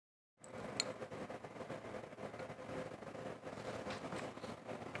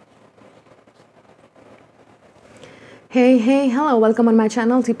Hey, hello, welcome on my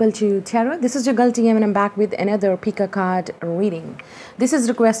channel, TWINFLAME Tarot. This is your girl TM and I'm back with another Pika card reading. This is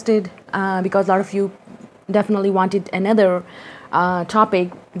requested because a lot of you definitely wanted another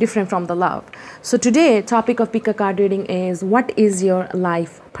topic different from the love. So today, topic of Pika card reading is what is your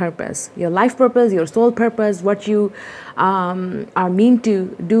life purpose? Your life purpose, your soul purpose, what you are meant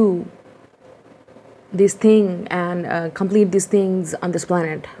to do this thing and complete these things on this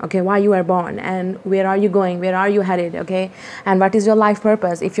planet. Okay, why you are born and where are you going, where are you headed? Okay, and what is your life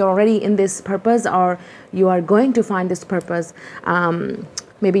purpose? If you're already in this purpose or you are going to find this purpose,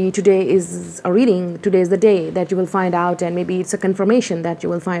 maybe today is a reading, today is the day that you will find out, and maybe it's a confirmation that you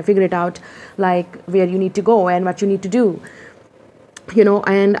will figure it out, like where you need to go and what you need to do. You know,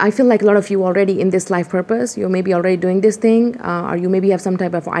 and I feel like a lot of you already in this life purpose, you may be already doing this thing, or you maybe have some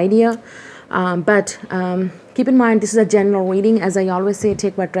type of idea. But keep in mind, this is a general reading. As I always say,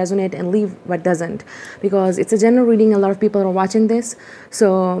 take what resonates and leave what doesn't, because it's a general reading. A lot of people are watching this,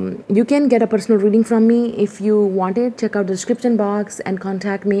 so you can get a personal reading from me if you want it. Check out the description box and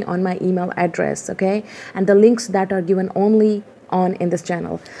contact me on my email address, okay, and the links that are given only on in this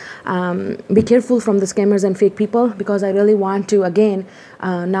channel. Be careful from the scammers and fake people, because I really want to, again,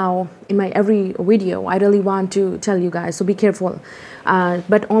 now in my every video, I really want to tell you guys, so be careful,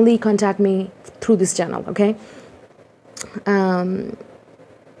 but only contact me through this channel, okay?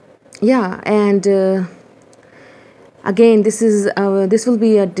 Yeah, and again, this will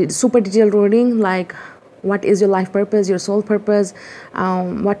be a super detailed reading, like what is your life purpose, your soul purpose,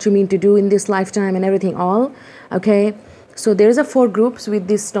 what you mean to do in this lifetime and everything all, okay? So there's a 4 groups with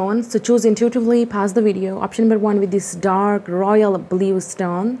these stones. So choose intuitively, pause the video. Option number 1 with this dark royal blue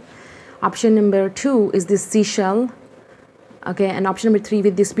stone. Option number 2 is this seashell. Okay, and option number 3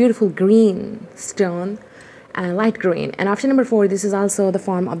 with this beautiful green stone, and light green. And option number 4, this is also the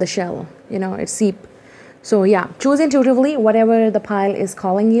form of the shell. You know, it's seep. So yeah, choose intuitively, whatever the pile is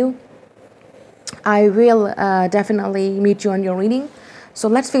calling you. I will definitely meet you on your reading. So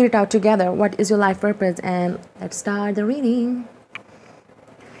let's figure it out together. What is your life purpose? And let's start the reading.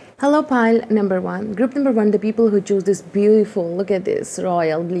 Hello, pile number 1. Group number 1, the people who choose this beautiful, look at this,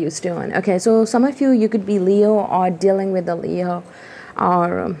 royal blue stone. Okay, so some of you could be Leo or dealing with the Leo,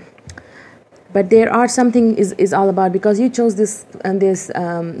 or but there are something is all about, because you chose this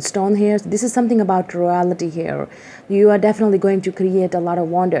stone here. This is something about royalty here. You are definitely going to create a lot of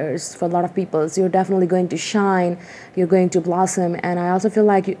wonders for a lot of people. So you're definitely going to shine, you're going to blossom. And I also feel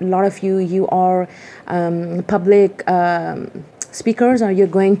like a lot of you are public speakers, or you're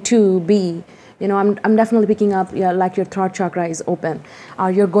going to be, you know, I'm definitely picking up, yeah, like your throat chakra is open,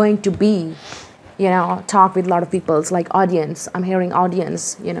 or you're going to be, you know, talk with a lot of people. It's like audience. I'm hearing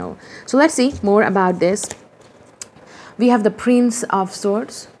audience, you know. So let's see more about this. We have the Prince of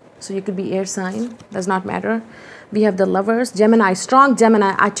Swords. So you could be air sign. Does not matter. We have the Lovers. Gemini. Strong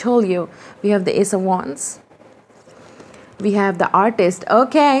Gemini. I told you. We have the Ace of Wands. We have the Artist.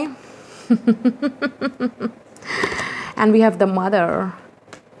 Okay. And we have the Mother.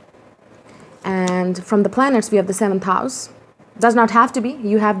 And from the planets, we have the 7th house. Does not have to be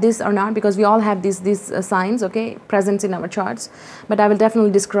you have this or not, because we all have these signs, okay, present in our charts. But I will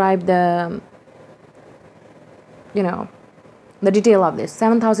definitely describe the, you know, the detail of this.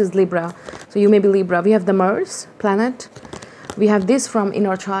 7th house is Libra, so you may be Libra. We have the Mars planet. We have this from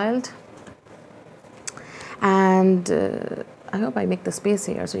Inner Child. And I hope I make the space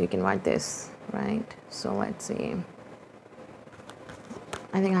here so you can write this, right? So let's see.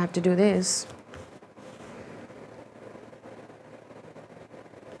 I think I have to do this.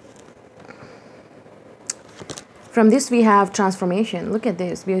 From this, we have transformation. Look at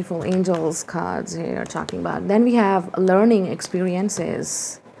this, beautiful angels cards here talking about. Then we have learning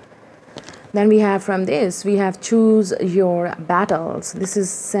experiences. Then we have, from this, we have choose your battles. This is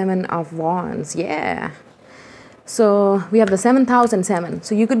 7 of Wands. Yeah. So we have the 7th house and 7.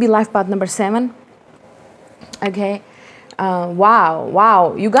 So you could be life path number 7. Okay.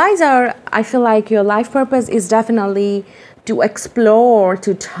 Wow. You guys are, I feel like your life purpose is definitely to explore,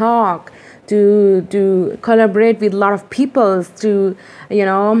 to talk, to collaborate with a lot of people, to, you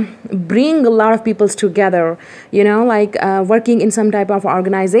know, bring a lot of people together, you know, like working in some type of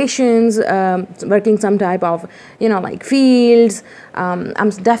organizations, working some type of, you know, like fields. I'm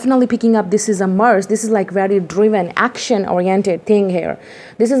definitely picking up, this is a Mars. This is like very driven, action oriented thing here.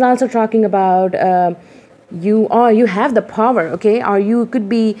 This is also talking about you have the power, okay, or you could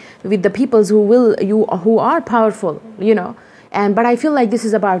be with the peoples who are powerful, you know. And but I feel like this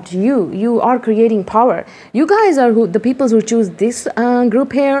is about you are creating power. You guys are the people who choose this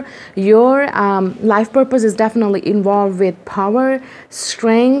group here. Your life purpose is definitely involved with power,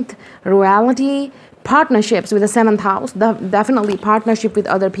 strength, royalty, partnerships with the 7th house, definitely partnership with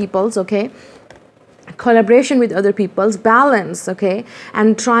other peoples, okay, collaboration with other people's, balance, okay,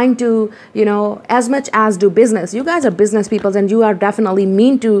 and trying to, you know, as much as do business. You guys are business people, and you are definitely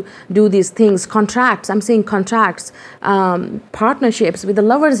mean to do these things. Contracts, I'm saying contracts, partnerships with the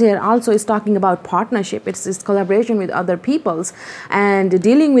lovers here also is talking about partnership. It's collaboration with other people's and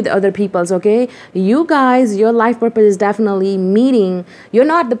dealing with other people's, okay. You guys, your life purpose is definitely meeting. You're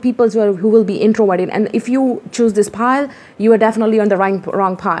not the people who will be introverted, and if you choose this pile, you are definitely on the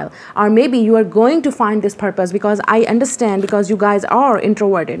wrong pile. Or maybe you are going to find this purpose, because I understand, because you guys are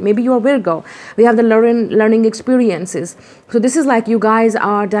introverted. Maybe you are Virgo. We have the learning experiences. So this is like you guys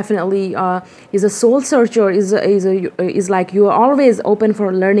are definitely is a soul searcher, is like you are always open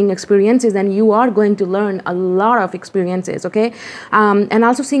for learning experiences, and you are going to learn a lot of experiences, okay. And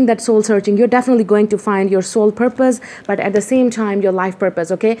also seeing that soul searching, you're definitely going to find your soul purpose, but at the same time your life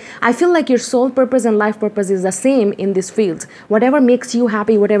purpose, okay. I feel like your soul purpose and life purpose is the same in this field. Whatever makes you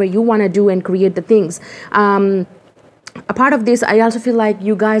happy, whatever you want to do and create the things. A part of this, I also feel like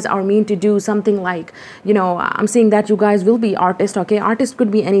you guys are meant to do something like, you know, I'm saying that you guys will be artists, okay. Artist could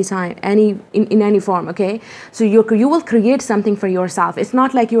be any time, in any form, okay. So you will create something for yourself. It's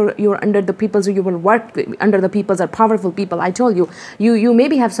not like you're under the peoples who you will work with. Under the peoples are powerful people. I told you, you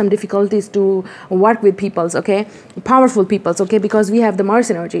maybe have some difficulties to work with peoples, okay, powerful peoples, okay, because we have the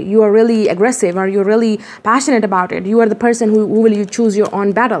Mars energy. You are really aggressive, or you're really passionate about it. You are the person who will you choose your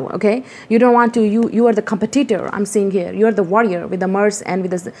own battle, okay. You don't want to, you are the competitor, I'm saying here. You're the warrior with the Mars and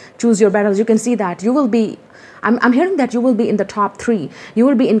with the choose your battles. You can see that you will be, I'm hearing that you will be in the top 3. You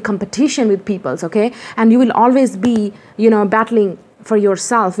will be in competition with peoples, okay, and you will always be, you know, battling for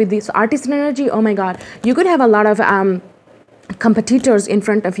yourself with this artist energy. Oh my God, you could have a lot of competitors in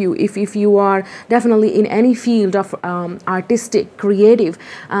front of you if you are definitely in any field of artistic, creative.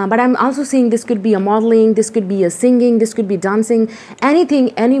 But I'm also seeing this could be a modeling, this could be a singing, this could be dancing,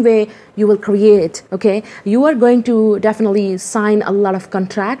 anything, anyway you will create, okay. You are going to definitely sign a lot of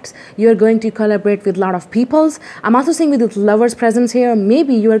contracts. You are going to collaborate with a lot of peoples. I'm also seeing with the lover's presence here,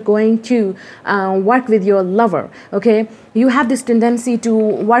 maybe you are going to work with your lover, okay. You have this tendency to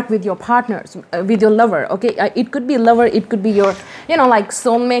work with your partners, with your lover, okay. It could be lover, it could be your, you know, like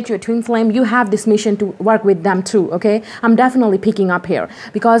soulmate, your twin flame. You have this mission to work with them too, okay. I'm definitely picking up here,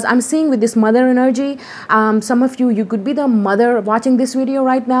 because I'm seeing with this mother energy, some of you could be the mother watching this video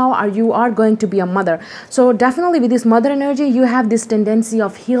right now, or you are going to be a mother. So definitely with this mother energy, you have this tendency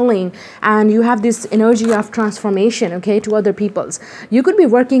of healing, and you have this energy of transformation, okay, to other people's. You could be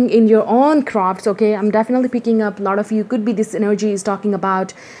working in your own crafts, okay. I'm definitely picking up a lot of you could be, this energy is talking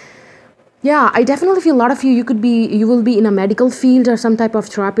about, yeah, I definitely feel a lot of you will be in a medical field, or some type of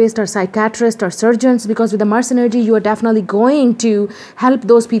therapist or psychiatrist or surgeons, because with the Mars energy, you are definitely going to help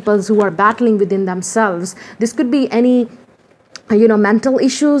those people who are battling within themselves. This could be any, you know, mental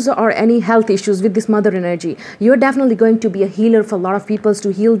issues or any health issues with this mother energy. You're definitely going to be a healer for a lot of people,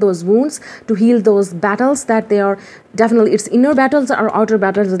 to heal those wounds, to heal those battles that they are definitely, it's inner battles or outer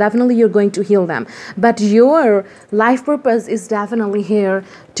battles, definitely you're going to heal them. But your life purpose is definitely here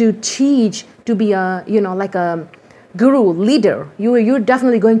to teach, to be a, you know, like a guru, leader. You're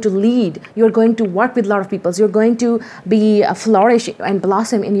definitely going to lead. You're going to work with a lot of people. You're going to be flourish and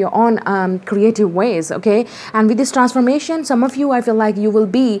blossom in your own creative ways, okay. And with this transformation, some of you, I feel like you will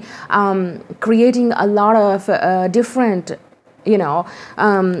be creating a lot of different, you know,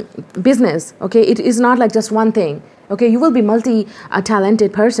 business, okay. It is not like just one thing, okay. You will be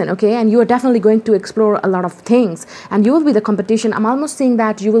multi-talented person, okay, and you are definitely going to explore a lot of things, and you will be the competition. I'm almost seeing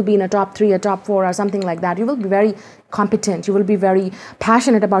that you will be in a top 3, a top 4, or something like that. You will be very competent. You will be very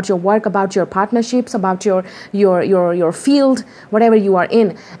passionate about your work, about your partnerships, about your field, whatever you are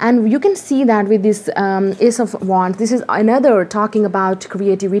in. And you can see that with this Ace of Wands. This is another talking about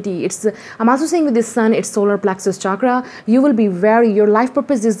creativity. I'm also saying with this Sun, it's solar plexus chakra. You will be your life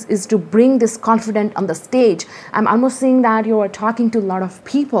purpose is to bring this confidence on the stage. I'm almost seeing that you are talking to a lot of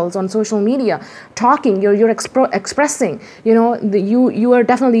people on social media, you're expressing, you know, you are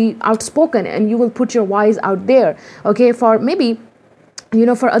definitely outspoken, and you will put your voice out there, okay, for maybe, you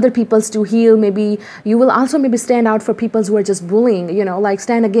know, for other peoples to heal. Maybe you will also maybe stand out for people who are just bullying, you know, like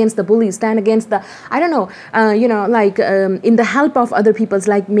stand against the bullies, stand against the, I don't know, you know, like in the help of other people's,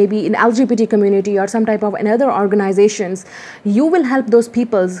 like maybe in LGBT community or some type of another organizations. You will help those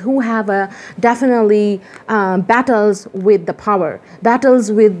peoples who have definitely battles with the power,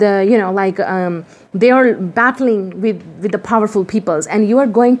 battles with the, you know, like they are battling with the powerful peoples, and you are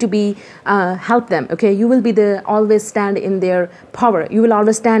going to be help them. Okay, you will be the always stand in their power. You will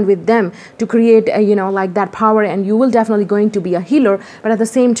always stand with them to create like that power, and you will definitely going to be a healer. But at the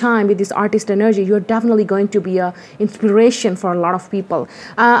same time, with this artist energy, you're definitely going to be a inspiration for a lot of people.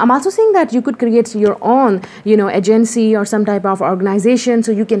 I'm also saying that you could create your own agency or some type of organization,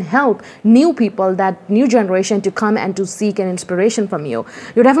 so you can help new people, that new generation, to come and to seek an inspiration from you.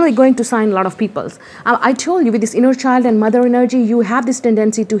 You're definitely going to sign a lot of peoples. I told you, with this inner child and mother energy, you have this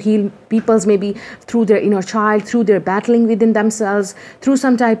tendency to heal people's, maybe through their inner child, through their battling within themselves, through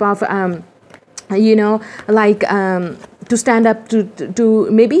some type of to stand up to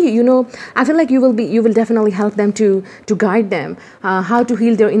maybe I feel like you will definitely help them to guide them how to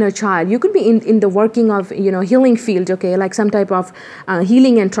heal their inner child. You could be in the working of healing field, okay, like some type of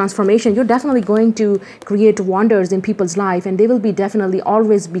healing and transformation. You're definitely going to create wonders in people's life, and they will be definitely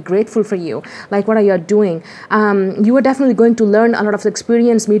always be grateful for you, like what are you doing. You are definitely going to learn a lot of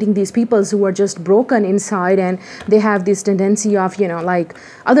experience meeting these people who are just broken inside, and they have this tendency of like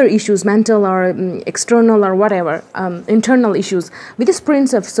other issues, mental or external or whatever, internal issues. With this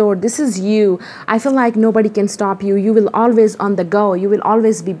Prince of Swords, this is you. I feel like nobody can stop you. You will always on the go. You will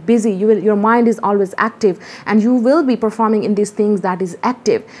always be busy. Your mind is always active, and you will be performing in these things that is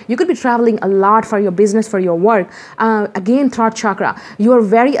active. You could be traveling a lot for your business, for your work. Again, throat chakra. You are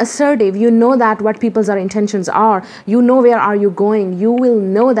very assertive. You know that what people's intentions are. You know where are you going. You will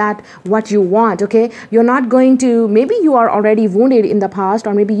know that what you want. Okay, you're not going to. Maybe you are already wounded in the past,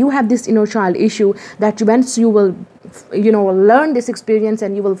 or maybe you have this inner child issue that once you will learn this experience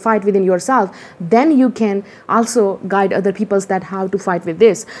and you will fight within yourself, then you can also guide other people's that how to fight with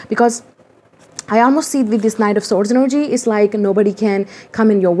this. Because I almost see with this Knight of Swords energy, it's like nobody can come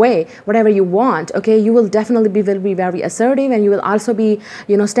in your way. Whatever you want, okay, you will definitely be very assertive, and you will also be,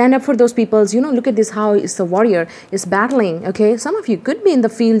 stand up for those peoples. Look at this, how is the warrior is battling, okay? Some of you could be in the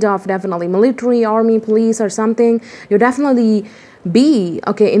field of definitely military, army, police or something. You definitely be,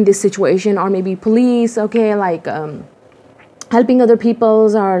 okay, in this situation, or maybe police, okay, like helping other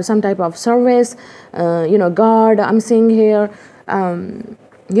peoples or some type of service, guard, I'm seeing here.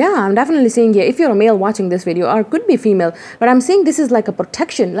 Yeah, I'm definitely seeing here, if you're a male watching this video, or could be female, but I'm saying this is like a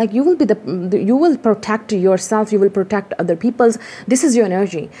protection. Like you will be you will protect yourself, you will protect other people's. This is your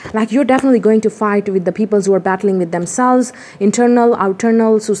energy. Like you're definitely going to fight with the peoples who are battling with themselves, internal,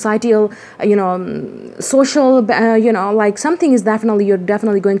 external, societal, social, like something is definitely, you're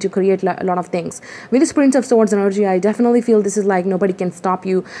definitely going to create a lot of things. With this Prince of Swords energy, I definitely feel this is like nobody can stop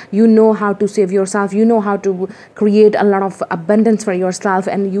you. You know how to save yourself. You know how to create a lot of abundance for yourself,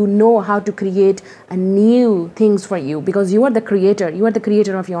 and you know how to create a new things for you, because you are the creator. You are the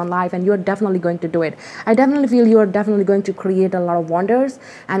creator of your own life, and you are definitely going to do it. I definitely feel you are definitely going to create a lot of wonders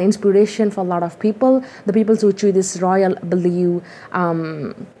and inspiration for a lot of people. The people who choose this royal blue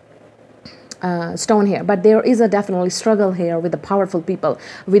stone here, but there is a definitely struggle here with the powerful people,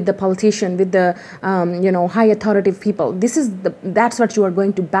 with the politician, with the high authoritative people. That's what you are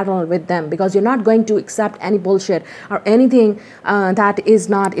going to battle with them, because you're not going to accept any bullshit or anything that is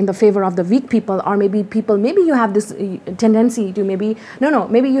not in the favor of the weak people, or maybe you have this tendency to maybe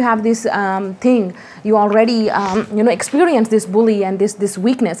you have this thing, you already experience this bully and this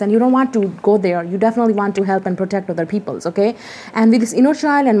weakness, and you don't want to go there. You definitely want to help and protect other people's, okay? And with this inner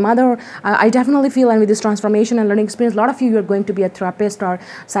child and mother, I definitely feel, and with this transformation and learning experience, a lot of you are going to be a therapist or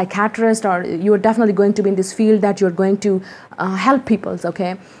psychiatrist, or you're definitely going to be in this field that you're going to help people,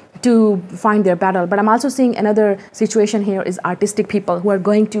 okay, to find their battle. But I'm also seeing another situation here is artistic people who are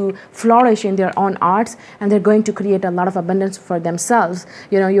going to flourish in their own arts, and they're going to create a lot of abundance for themselves.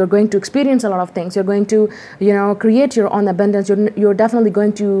 You're going to experience a lot of things. You're going to create your own abundance. You're definitely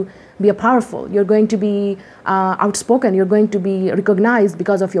going to be powerful. You're going to be outspoken. You're going to be recognized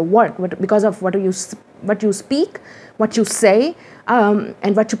because of your work, because of what you speak, what you say,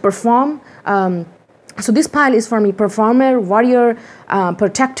 and what you perform. So this pile is for me: performer, warrior,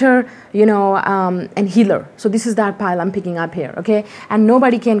 protector, and healer. So this is that pile I'm picking up here, okay? And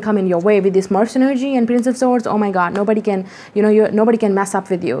nobody can come in your way with this Mars energy and Prince of Swords. Oh my God, nobody can, nobody can mess up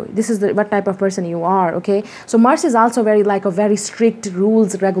with you. This is what type of person you are, okay? So Mars is also very strict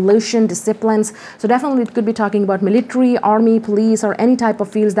rules, regulation, disciplines. So definitely it could be talking about military, army, police, or any type of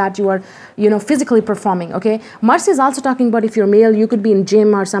fields that you are, physically performing, okay? Mars is also talking about, if you're male, you could be in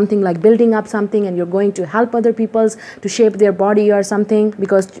gym or something, like building up something, and you're going to help other people to shape their body or something,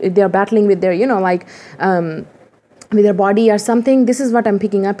 because they're battling with their with their body or something. This is what I'm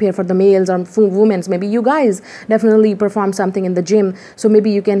picking up here for the males or women's. Maybe you guys definitely perform something in the gym, so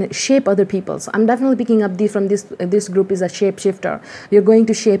maybe you can shape other people's. I'm definitely picking up from this group is a shapeshifter. You're going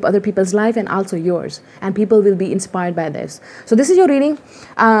to shape other people's life and also yours, and people will be inspired by this. So this is your reading.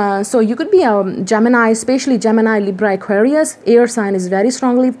 So you could be a Gemini, especially Gemini, Libra, Aquarius. Air sign is very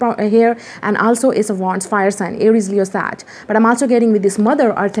strongly here, and also Ace of Wands, fire sign, Aries, Leo, Sag. But I'm also getting with this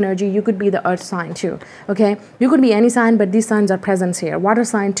Mother Earth energy, you could be the Earth sign too. Okay, you could be any sign, but these signs are present here. Water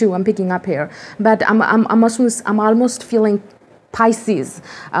sign too, I'm picking up here, but I'm almost feeling Pisces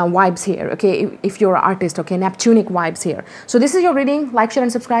vibes here. Okay, if you're an artist, okay, Neptunic vibes here. So this is your reading. Like, share,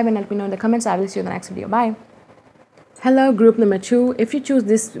 and subscribe, and let me know in the comments. I will see you in the next video. Bye. Hello, group number 2. If you choose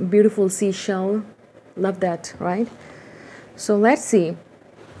this beautiful seashell, love that, right? So let's see.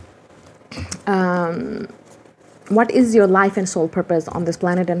 What is your life and soul purpose on this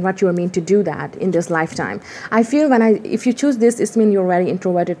planet, and what you are meant to do that in this lifetime? I feel if you choose this, it means you're a very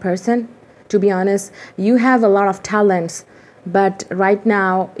introverted person. To be honest, you have a lot of talents, but right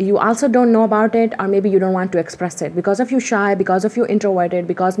now you also don't know about it, or maybe you don't want to express it because of you shy, because of you introverted,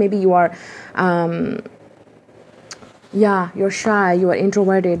 because maybe you are you're shy, you are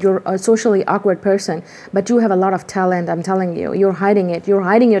introverted, you're a socially awkward person, but you have a lot of talent. I'm telling you, you're hiding it. You're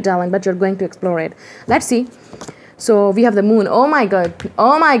hiding your talent, but you're going to explore it. Let's see. So we have the moon. Oh my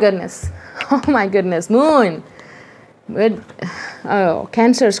goodness. Oh my goodness. Moon. Good. Oh,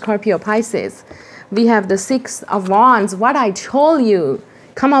 Cancer, Scorpio, Pisces. We have the 6 of Wands. What I told you.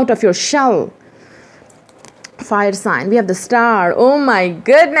 Come out of your shell. Fire sign. We have the Star. Oh my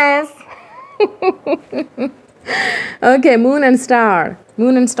goodness. Okay, Moon and Star.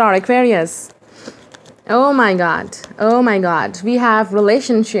 Moon and Star, Aquarius. Oh my God. Oh my God. We have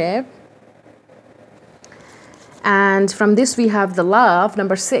relationship. And from this we have the Love,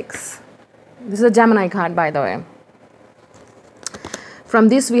 number 6. This is a Gemini card, by the way. From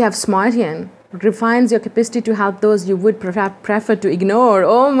this we have Smartian. Refines your capacity to help those you would prefer to ignore.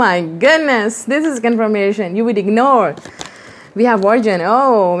 Oh my goodness. This is confirmation. You would ignore. We have Virgin.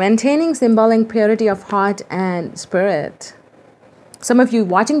 Oh, maintaining symbolic purity of heart and spirit. Some of you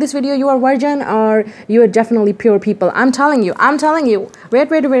watching this video, you are virgin, or you are definitely pure people. I'm telling you.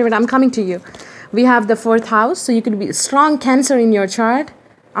 Wait. I'm coming to you. We have the 4th house. So you could be strong Cancer in your chart,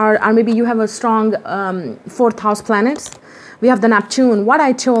 or maybe you have a strong 4th house planets. We have the Neptune. What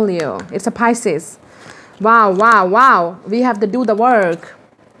I told you. It's a Pisces. Wow. We have the do the work.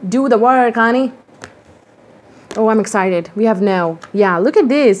 Do the work, honey. Oh, I'm excited. We have no. Yeah, look at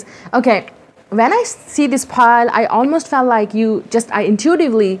this. Okay, when I see this pile, I almost felt like I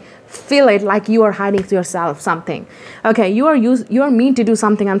intuitively feel it like you are hiding to yourself something. Okay, you are meant to do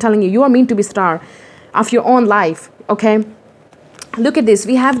something. I'm telling you, you are meant to be star of your own life. Okay, look at this.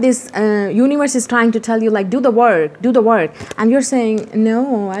 We have this universe is trying to tell you, like, do the work, and you're saying,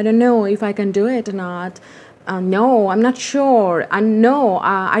 no, I don't know if I can do it or not. No, I'm not sure. No,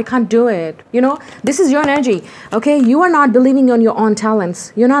 I can't do it. You know, this is your energy. Okay, you are not believing on your own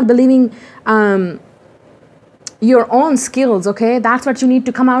talents. You're not believing your own skills. Okay, that's what you need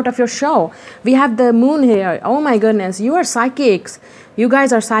to come out of your show. We have the moon here. Oh my goodness, you are psychics. You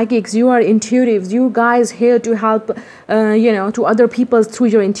guys are psychics. You are intuitives. You guys here to help, to other people through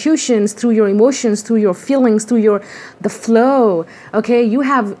your intuitions, through your emotions, through your feelings, through the flow. Okay, you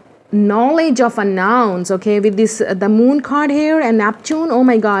have knowledge of unknowns. Okay, with this the moon card here and Neptune. Oh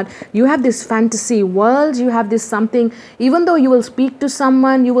my God, you have this fantasy world. You have this something. Even though you will speak to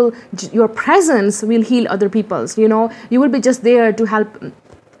someone, your presence will heal other people's. You will be just there to help,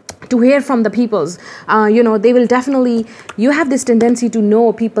 to hear from the peoples. They will definitely, you have this tendency to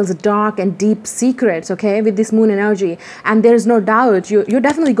know people's dark and deep secrets, okay, with this moon energy. And there's no doubt you're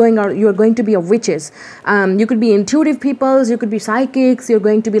definitely you're going to be a witches. You could be intuitive peoples, you could be psychics, you're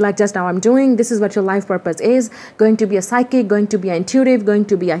going to be like, just how I'm doing, this is what your life purpose is, going to be a psychic, going to be an intuitive, going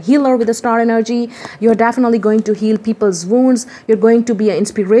to be a healer with the star energy. You're definitely going to heal people's wounds. You're going to be an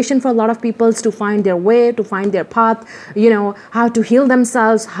inspiration for a lot of people to find their way, to find their path, how to heal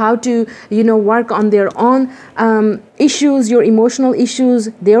themselves, how to work on their own issues, your emotional issues,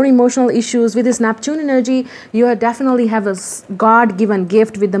 their emotional issues. With this Neptune energy, you definitely have a God-given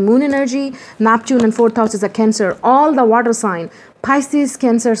gift with the moon energy. Neptune and 4th house is a Cancer. All the water sign, Pisces,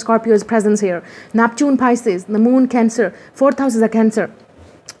 Cancer, Scorpio is presence here. Neptune, Pisces, the moon, Cancer, 4th house is a Cancer.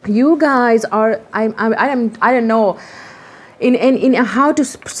 You guys are, I don't know, in how to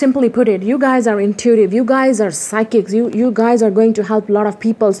simply put it, you guys are intuitive, you guys are psychics, you guys are going to help a lot of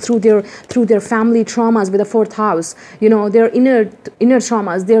people through their family traumas with the fourth house, you know, their inner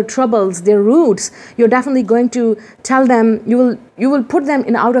traumas, their troubles, their roots. You're definitely going to tell them, you will put them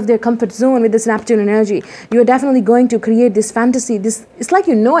in out of their comfort zone with this Neptune energy. You're definitely going to create this fantasy, this, it's like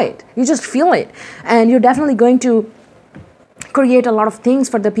you know it, you just feel it, and you're definitely going to create a lot of things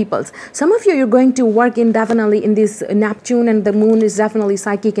for the peoples. Some of you're going to work in definitely in this Neptune, and the moon is definitely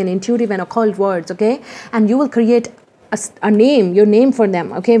psychic and intuitive and occult words, okay? And you will create a name, your name for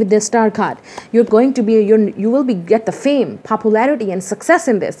them, okay, with the star card. You're going to be, you will be get the fame, popularity, and success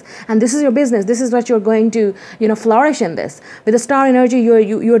in this, and this is your business. This is what you're going to, you know, flourish in this. With the star energy,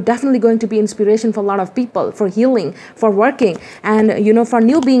 you're definitely going to be inspiration for a lot of people, for healing, for working, and you know, for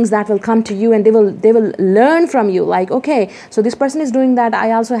new beings that will come to you, and they will learn from you. Like, okay, so this person is doing that,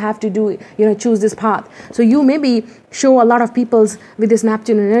 I also have to do, you know, choose this path. So you maybe show a lot of peoples with this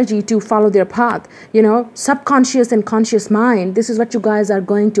Neptune energy to follow their path, you know, subconscious and conscious mind. This is what you guys are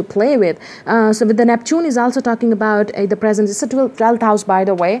going to play with. So with the Neptune is also talking about the presence. It's a 12th house, by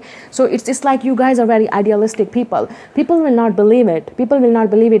the way. So it's like you guys are very idealistic people. People will not believe it. People will not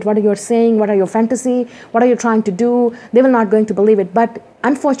believe it. What are you saying? What are your fantasy? What are you trying to do? They will not going to believe it. But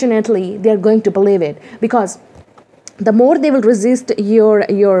unfortunately, they're going to believe it, because the more they will resist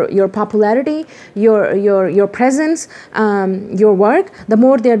your popularity, your presence, your work, the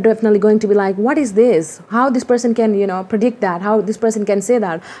more they're definitely going to be like, what is this? How this person can, you know, predict that? How this person can say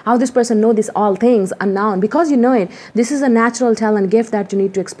that? How this person know this all things unknown? Because you know it. This is a natural talent gift that you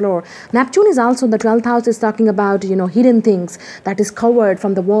need to explore. Neptune is also, the 12th house is talking about, you know, hidden things that is covered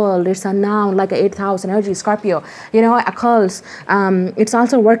from the world. It's unknown, like a 8th house energy, Scorpio, you know, occults. It's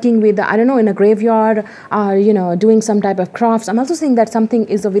also working with, I don't know, in a graveyard, you know, doing some type of crafts. I'm also seeing that something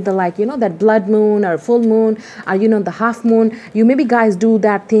is with the, like, you know, that blood moon or full moon, or you know, the half moon. You maybe guys do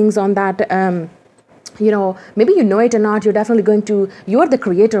that things on that you know, maybe you know it or not, you're definitely going to, you are the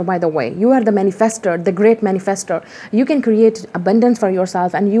creator, by the way. You are the manifester, the great manifester. You can create abundance for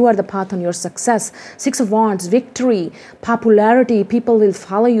yourself, and you are the path on your success. 6 of Wands, victory, popularity. People will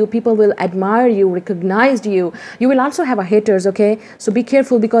follow you. People will admire you, recognize you. You will also have a haters, okay? So be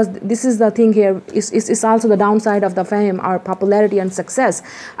careful, because this is the thing here. It's also the downside of the fame or popularity and success.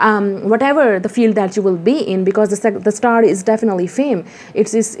 Whatever the field that you will be in, because the star is definitely fame.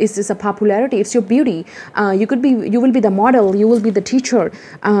 It's a popularity. It's your beauty. You will be the model, you will be the teacher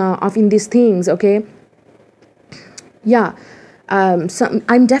of in these things, okay? Yeah. So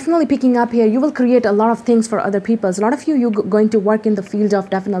I'm definitely picking up here, you will create a lot of things for other people. A lot of you're going to work in the field of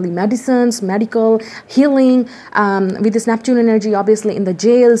definitely medicines, medical, healing, with this Neptune energy, obviously in the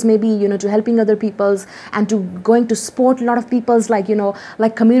jails, maybe, you know, to helping other peoples, and to going to support a lot of people's, like, you know,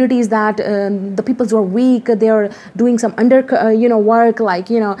 like communities that the peoples who are weak, they're doing some you know, work, like,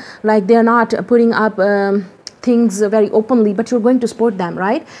 you know, like they're not putting up things very openly, but you're going to support them,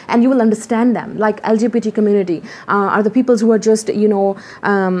 right? And you will understand them, like LGBT community are the people who are just, you know,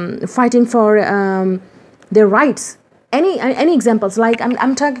 fighting for their rights. Any examples? Like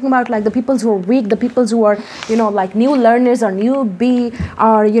I'm talking about, like, the people who are weak, the people who are, you know, like new learners or newbie,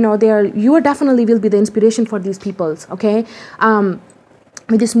 or, you know, you are definitely will be the inspiration for these peoples, okay?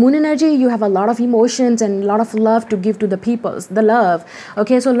 With this moon energy, you have a lot of emotions and a lot of love to give to the peoples, the love.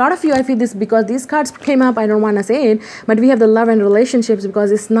 Okay, so a lot of you, I feel this, because these cards came up, I don't want to say it, but we have the love and relationships,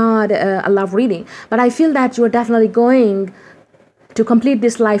 because it's not a love reading. But I feel that you are definitely going to complete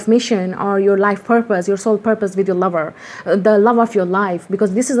this life mission, or your life purpose, your soul purpose, with your lover, the love of your life,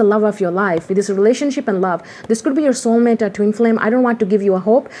 because this is the love of your life, with this relationship and love. This could be your soulmate or twin flame. I don't want to give you a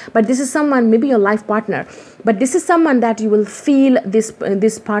hope, but this is someone, maybe your life partner, but this is someone that you will feel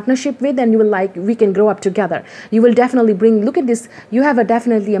this partnership with, and you will, like, we can grow up together. You will definitely bring, look at this, you have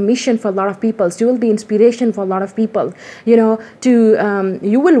definitely a mission for a lot of people. So you will be inspiration for a lot of people, you know, to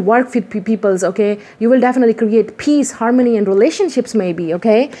you will work with peoples, okay? You will definitely create peace, harmony, and relationships, maybe,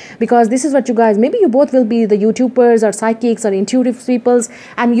 okay? Because this is what you guys, maybe you both will be the YouTubers or psychics or intuitive peoples,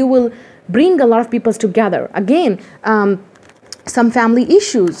 and you will bring a lot of peoples together. Again, some family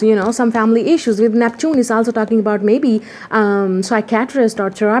issues, you know, some family issues. With Neptune is also talking about maybe psychiatrist or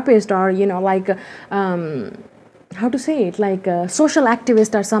therapist, or, you know, like how to say it, like a social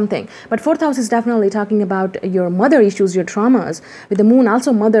activist or something. But 4th house is definitely talking about your mother issues, your traumas. With the moon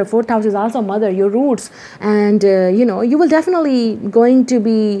also mother, 4th house is also mother, your roots. And you know, you will definitely going to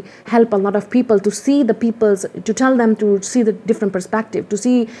be help a lot of people to see the people's, to tell them to see the different perspective, to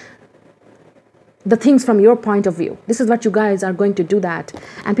see the things from your point of view. This is what you guys are going to do that.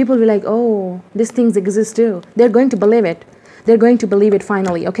 And people will be like, oh, these things exist too. They're going to believe it. they're going to believe it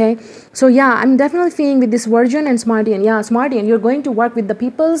finally. Okay, so yeah, I'm definitely feeling with this Virgin and Smarty, and yeah, Smarty, and you're going to work with the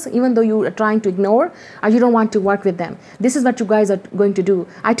peoples even though you are trying to ignore or you don't want to work with them. This is what you guys are going to do.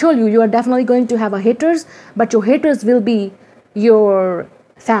 I told you, you are definitely going to have a haters, but your haters will be your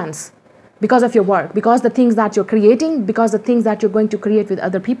fans, because of your work, because the things that you're creating, because the things that you're going to create with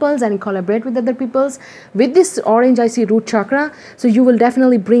other peoples and collaborate with other peoples. With this orange, I see root chakra. So you will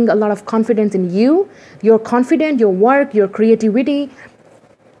definitely bring a lot of confidence in you. You're confident, your work, your creativity,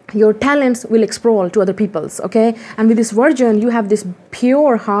 your talents will explode to other people's. Okay, and with this Virgin, you have this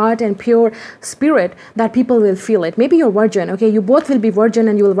pure heart and pure spirit that people will feel it. Maybe you're Virgin. Okay, you both will be Virgin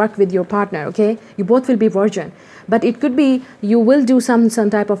and you will work with your partner. Okay, you both will be Virgin, but it could be you will do some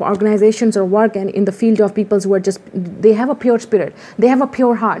type of organizations or work and in the field of peoples who are just, they have a pure spirit, they have a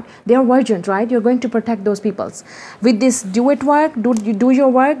pure heart, they are virgins, right? You're going to protect those peoples with this do it work. Do your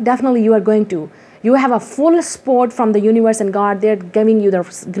work. Definitely you are going to, you have a full support from the universe and God. They're giving you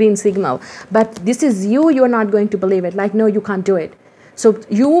the green signal. But this is you. You're not going to believe it. Like, no, you can't do it. So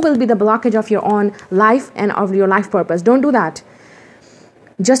you will be the blockage of your own life and of your life purpose. Don't do that.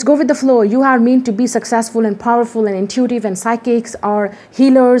 Just go with the flow. You are meant to be successful and powerful and intuitive and psychics or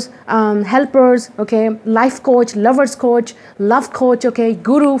healers, helpers, okay, life coach, lovers coach, love coach, okay,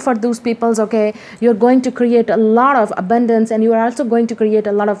 guru for those peoples, okay. You're going to create a lot of abundance, and you are also going to create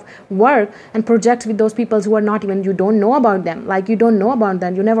a lot of work and projects with those peoples who are not even, you don't know about them. Like, you don't know about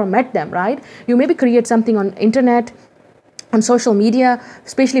them, you never met them, right? You maybe create something on internet, on social media,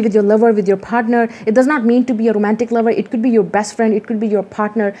 especially with your lover, with your partner. It does not mean to be a romantic lover. It could be your best friend. It could be your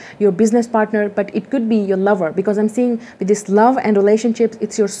partner, your business partner, but it could be your lover, because I'm seeing with this love and relationships,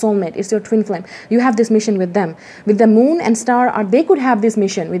 it's your soulmate, it's your twin flame. You have this mission with them. With the moon and star, or they could have this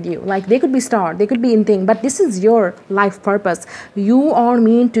mission with you. Like, they could be star, they could be in thing, but this is your life purpose. You are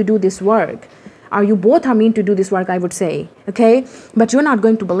meant to do this work. Or you both are meant to do this work, I would say. Okay, but you're not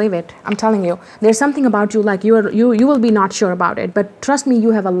going to believe it. I'm telling you, there's something about you, like you will be not sure about it, but trust me,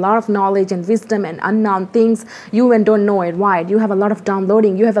 you have a lot of knowledge and wisdom and unknown things you even don't know it. Why? You have a lot of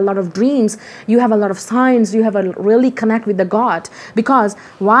downloading, you have a lot of dreams, you have a lot of signs, you have a really connect with the God. Because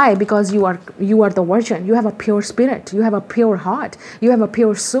why? Because you are the Virgin. You have a pure spirit, you have a pure heart, you have a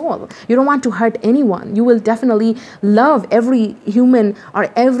pure soul. You don't want to hurt anyone. You will definitely love every human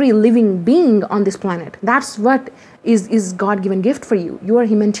or every living being on this planet. That's what is God-given gift for you. You are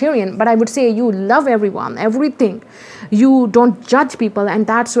humanitarian, but I would say you love everyone, everything. You don't judge people, and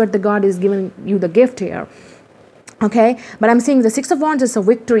that's what the God is giving you the gift here. Okay, but I'm saying the Six of Wands is a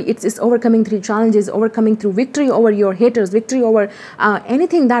victory. It's overcoming through challenges, overcoming through victory over your haters, victory over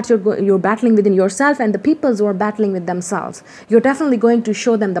anything that you're battling within yourself, and the people who are battling with themselves. You're definitely going to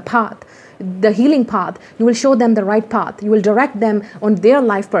show them the path, the healing path. You will show them the right path. You will direct them on their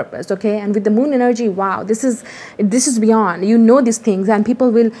life purpose. Okay, and with the moon energy, wow, this is beyond. You know these things, and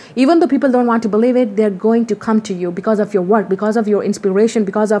people will, even though people don't want to believe it, they're going to come to you because of your work, because of your inspiration,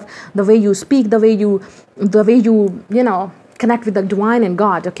 because of the way you speak, the way you connect with the divine and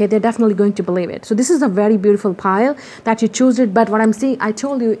God. Okay, they're definitely going to believe it. So this is a very beautiful pile that you choose it. But what I'm seeing, I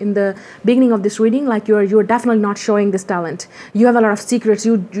told you in the beginning of this reading, like you're definitely not showing this talent. You have a lot of secrets.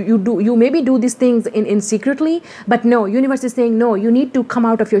 You maybe do these things in secretly, but no, universe is saying no, you need to come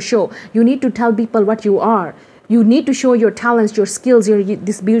out of your show. You need to tell people what you are. You need to show your talents, your skills,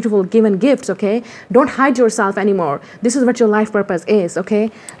 this beautiful given gifts. Okay, don't hide yourself anymore. This is what your life purpose is. Okay,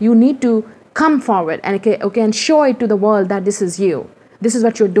 you need to come forward and and show it to the world that this is you. This is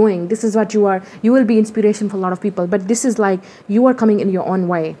what you're doing. This is what you are. You will be inspiration for a lot of people, but this is like you are coming in your own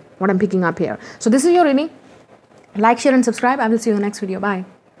way, what I'm picking up here. So this is your reading. Like, share, and subscribe. I will see you in the next video. Bye.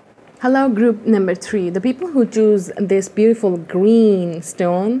 Hello, group number 3. The people who choose this beautiful green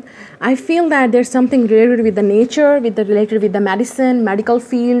stone, I feel that there's something related with the nature, related with the medicine, medical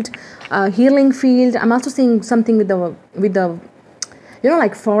field, healing field. I'm also seeing something with the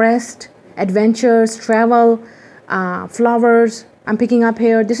like forest, adventures, travel, flowers. I'm picking up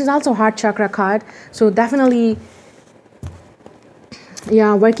here. This is also heart chakra card. So definitely,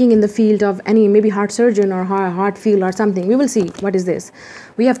 yeah, working in the field of any, maybe heart surgeon or heart field or something. We will see. What is this?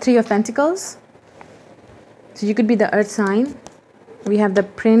 We have 3 of Pentacles. So you could be the earth sign. We have the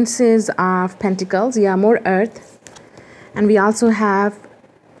Princess of Pentacles. Yeah, more earth. And we also have,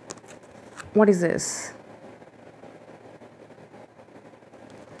 what is this?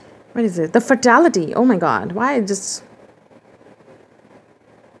 What is it? The Fatality. Oh my God. Why just...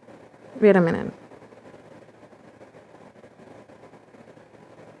 Wait a minute.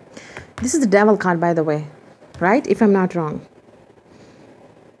 This is the Devil card, by the way. Right? If I'm not wrong.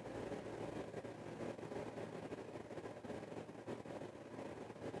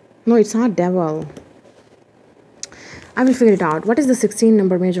 No, it's not Devil. I will figure it out. What is the 16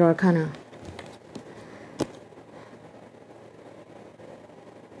 number major arcana?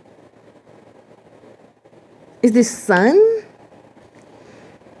 Is this sun?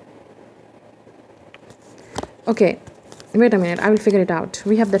 Okay, wait a minute. I will figure it out.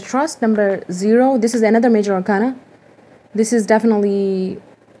 We have the trust number 0. This is another major arcana. This is definitely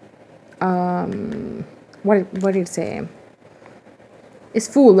what did it say? It's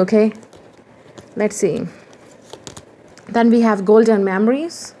Fool. Okay, let's see. Then we have golden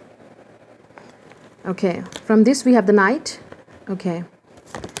memories. Okay, from this we have the Knight. Okay,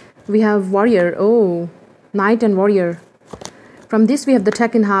 we have warrior. Oh, Knight and warrior. From this we have the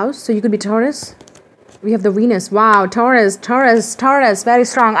second house, so you could be Taurus. We have the Venus. Wow, Taurus, very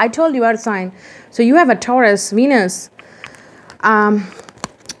strong. I told you, earth sign. So you have a Taurus, Venus,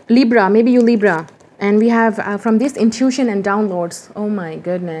 Libra, maybe you Libra. And we have from this intuition and downloads. Oh my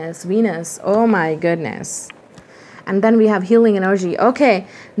goodness, Venus. Oh my goodness. And then we have healing energy. Okay,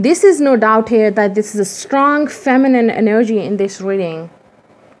 this is no doubt here that this is a strong feminine energy in this reading.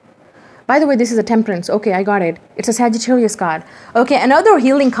 By the way, this is a Temperance. Okay, I got it. It's a Sagittarius card. Okay, another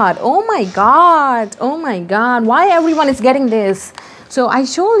healing card. Oh my God. Oh my God. Why everyone is getting this? So I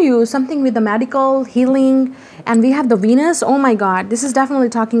show you something with the medical healing, and we have the Venus. Oh my God. This is definitely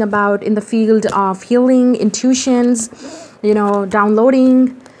talking about in the field of healing, intuitions, you know,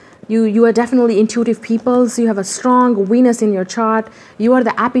 downloading. You are definitely intuitive people. So you have a strong Venus in your chart. You are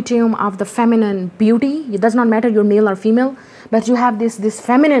the epitome of the feminine beauty. It does not matter you're male or female, but you have this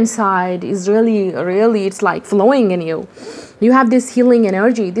feminine side is really, it's like flowing in you. You have this healing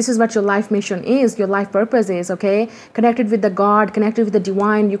energy. This is what your life mission is, your life purpose is, okay? Connected with the God, connected with the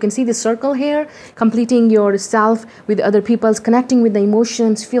divine. You can see the circle here, completing yourself with other people's, connecting with the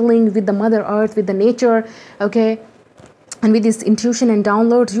emotions, feeling with the Mother Earth, with the nature, okay? And with this intuition and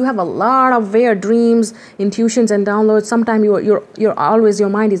downloads, you have a lot of weird dreams, intuitions and downloads. Sometimes you're always, your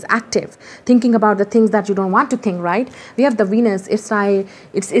mind is active, thinking about the things that you don't want to think, right? We have the Venus. It's like,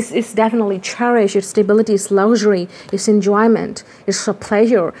 it's definitely cherish. It's stability, it's luxury, it's enjoyment, it's a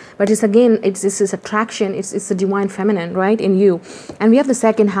pleasure. But it's again, this is attraction. It's the divine feminine, right, in you. And we have the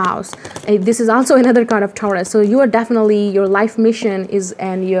second house. This is also another card of Taurus. So you are definitely, your life mission is,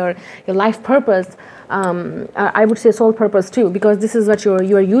 and your life purpose, I would say soul purpose too, because this is what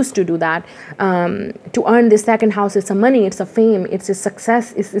you are used to do that. To earn this second house, it's a money, it's a fame, it's a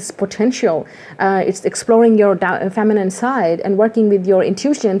success, it's potential. It's exploring your feminine side and working with your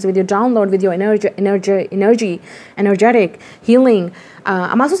intuitions, with your download, with your energetic healing.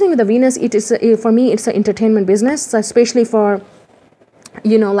 I'm also saying with the Venus, it is for me, it's an entertainment business, especially for,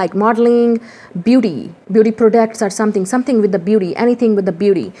 you know, like modeling, beauty products or something with the beauty, anything with the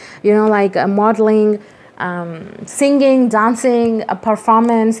beauty, you know, like modeling, singing, dancing, a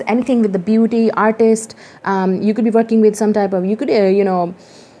performance, anything with the beauty, artist. You could be working with some type of, you could, you know,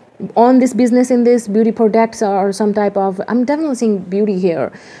 own this business in this beauty products or some type of, I'm definitely seeing beauty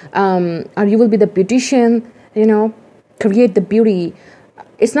here. Or you will be the beautician, you know, create the beauty.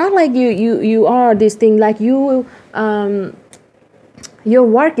 It's not like you are this thing, like you, your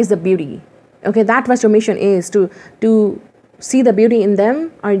work is the beauty, okay? That's what your mission is, to see the beauty in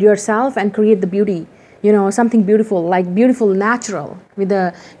them or yourself and create the beauty, you know, something beautiful, like beautiful, natural, with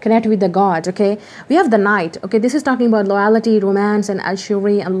the connect with the God, okay? We have the Knight, okay? This is talking about loyalty, romance, and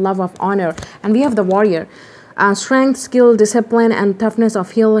chivalry and love of honor. And we have the warrior, strength, skill, discipline, and toughness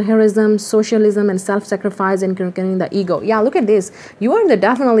of heroism, socialism, and self-sacrifice, and conquering the ego. Yeah, look at this. You are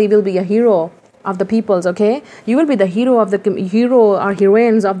definitely will be a hero of the peoples, okay? You will be the hero of the hero or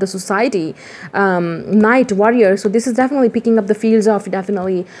heroines of the society. Knight, warrior. So this is definitely picking up the fields of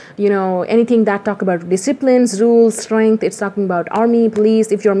definitely, you know, anything that talk about disciplines, rules, strength. It's talking about army,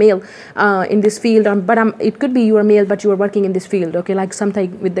 police, if you're male in this field. But it could be you are male, but you are working in this field, okay? Like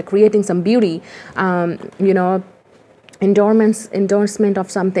something with the creating some beauty, you know, endorsement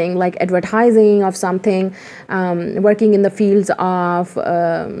of something, like advertising of something, working in the fields of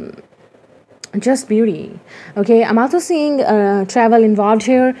just beauty, okay? I'm also seeing travel involved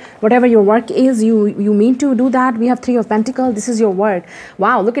here. Whatever your work is, you mean to do that. We have Three of Pentacles. This is your work.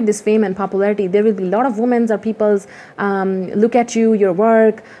 Wow, look at this fame and popularity. There will be a lot of women or people's look at you, your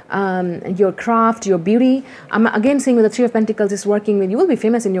work, your craft, your beauty. I'm again seeing with the Three of Pentacles is working with, you will be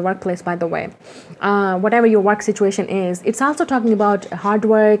famous in your workplace, by the way. Whatever your work situation is. It's also talking about hard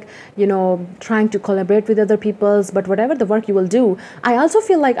work, you know, trying to collaborate with other people's, but whatever the work you will do, I also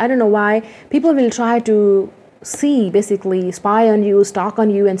feel like, I don't know why, people will try to see, basically spy on you, stalk on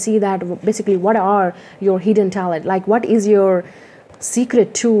you, and see that basically what are your hidden talent, like what is your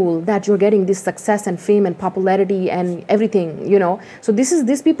secret tool that you're getting this success and fame and popularity and everything, you know. So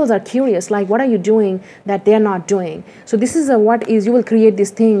these people are curious, like, what are you doing that they're not doing? So this is what is, you will create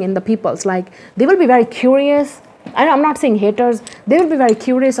this thing in the people's, like, they will be very curious. I'm not saying haters, they will be very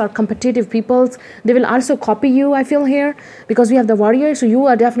curious or competitive peoples. They will also copy you, I feel here, because we have the warrior. So you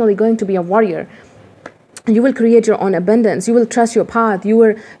are definitely going to be a warrior. You will create your own abundance. You will trust your path. You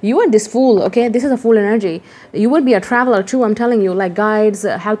are this fool, okay? This is a fool energy. You will be a traveler too, I'm telling you, like guides,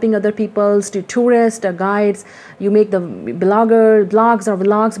 helping other peoples, to tourists, guides. You make the blogs or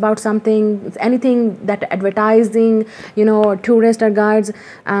vlogs about something, anything that advertising, you know, tourist or guides.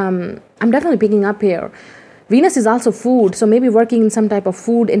 I'm definitely picking up here. Venus is also food, so maybe working in some type of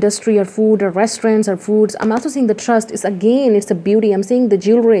food industry or food or restaurants or foods. I'm also seeing the trust is, again, it's a beauty. I'm seeing the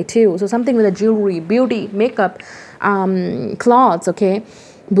jewelry too, so something with the jewelry, beauty, makeup, clothes, okay,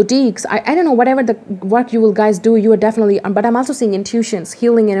 boutiques. I don't know, whatever the work you will guys do, you are definitely, but I'm also seeing intuitions,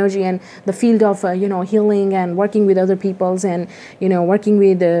 healing energy, and the field of, you know, healing and working with other peoples, and, you know, working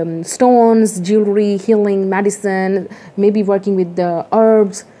with stones, jewelry, healing, medicine, maybe working with the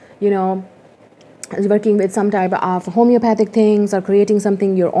herbs, you know, working with some type of homeopathic things, or creating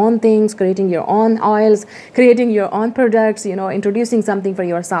something, your own things, creating your own oils, creating your own products, you know, introducing something for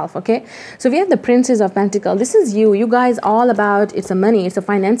yourself, okay? So we have the Princess of Pentacles. This is you guys, all about, it's a money, it's a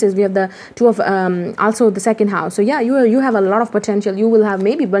finances. We have the two of also the second house. So yeah, you have a lot of potential. You will have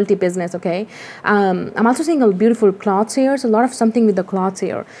maybe multi-business, okay? I'm also seeing a beautiful cloths here, so a lot of something with the cloths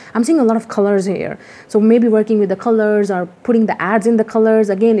here. I'm seeing a lot of colors here, so maybe working with the colors or putting the ads in the colors.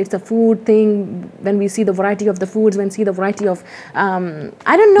 Again, it's a food thing. When we see the variety of the foods, when we see the variety of,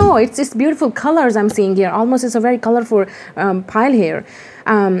 I don't know, it's just beautiful colors I'm seeing here. Almost it's a very colorful pile here.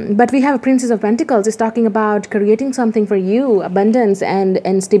 But we have a Princess of Pentacles. It's talking about creating something for you, abundance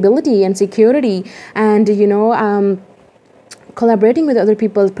and stability and security, and, you know, collaborating with other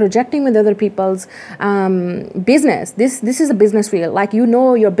people, projecting with other people's business. This is a business field. Like, you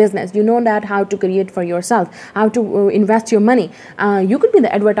know your business, you know that how to create for yourself, how to invest your money. You could be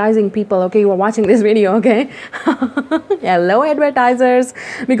the advertising people, okay? You are watching this video, okay? Hello, advertisers,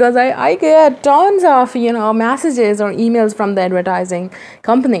 because I get tons of, you know, messages or emails from the advertising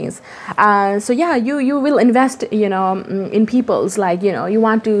companies. So yeah, you will invest, you know, in people's, like, you know, you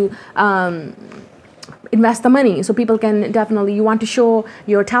want to invest the money so people can definitely, you want to show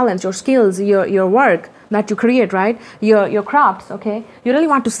your talents, your skills, your work that you create, right? Your crafts, okay? You really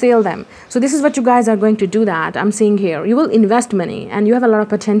want to sell them. So this is what you guys are going to do, that I'm seeing here. You will invest money, and you have a lot of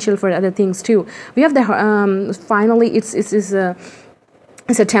potential for other things too. We have the finally, it's a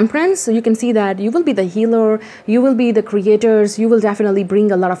Temperance. So you can see that you will be the healer, you will be the creators, you will definitely bring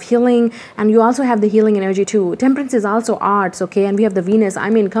a lot of healing, and you also have the healing energy too. Temperance is also arts, okay? And we have the Venus. I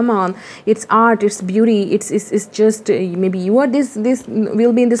mean, come on, it's art, it's beauty, it's just maybe you are this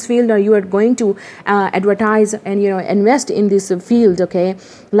will be in this field, or you are going to advertise and, you know, invest in this field, okay?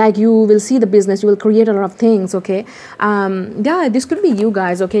 Like, you will see the business, you will create a lot of things, okay? Yeah, this could be you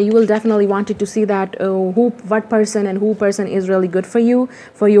guys, okay? You will definitely wanted to see that what person is really good for you,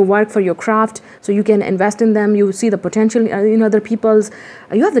 for your work, for your craft, so you can invest in them. You see the potential in other people's.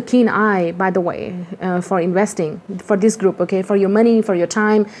 You have the keen eye, by the way, for investing for this group, okay? For your money, for your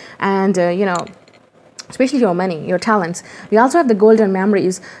time, and you know, especially your money, your talents. We also have the golden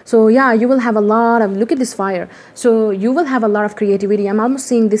memories. So yeah, you will have a lot of, look at this fire. So you will have a lot of creativity. I'm almost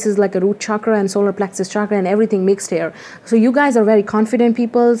seeing this is like a root chakra and solar plexus chakra and everything mixed here. So you guys are very confident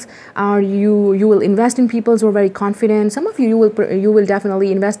peoples, or you will invest in peoples who are very confident. Some of you will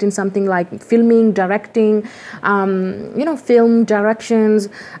definitely invest in something like filming, directing, you know, film directions,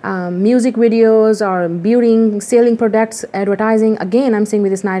 music videos, or building, selling products, advertising. Again, I'm saying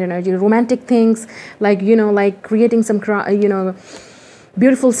with this night energy, romantic things, like, you know, like creating some, you know,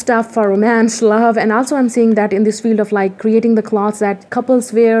 beautiful stuff for romance, love. And also I'm seeing that in this field of, like, creating the clothes that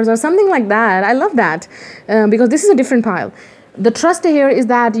couples wears or something like that. I love that, because this is a different pile. The trust here is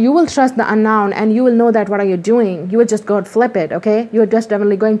that you will trust the unknown, and you will know that what are you doing. You will just go flip it, okay? You're just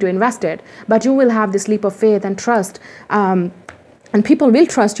definitely going to invest it, but you will have this leap of faith and trust. And people will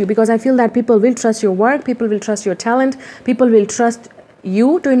trust you, because I feel that people will trust your work, people will trust your talent, people will trust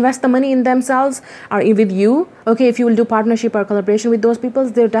you to invest the money in themselves or with you, okay? If you will do partnership or collaboration with those people,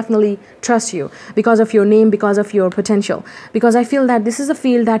 they'll definitely trust you because of your name, because of your potential, because I feel that this is a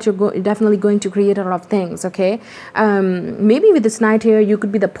field that you're definitely going to create a lot of things, okay? Maybe with this night here, you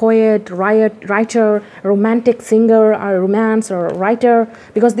could be the poet, writer, romantic singer, or romance or writer,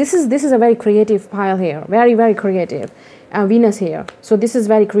 because this is a very creative pile here, very, very creative. Venus here. So this is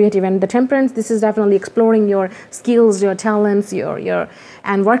very creative. And the Temperance, this is definitely exploring your skills, your talents, your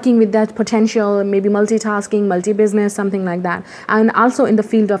and working with that potential, maybe multitasking, multi-business, something like that. And also in the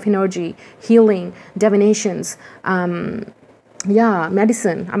field of energy, healing, divinations, yeah,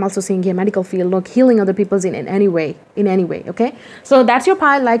 medicine. I'm also seeing here medical field. Look, healing other people's in any way, okay? So that's your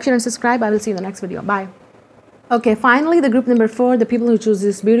pile. Like, share, and subscribe. I will see you in the next video. Bye. Okay, finally, the group number 4, the people who choose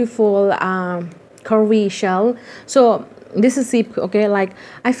this beautiful curvy shell. So this is sheep, okay? Like,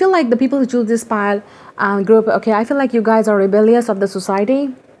 I feel like the people who choose this pile group, okay, I feel like you guys are rebellious of the society.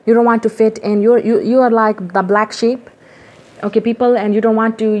 You don't want to fit in. You are like the black sheep, okay, people, and you don't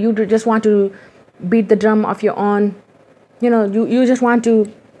want to. You just want to beat the drum of your own. You know, you just want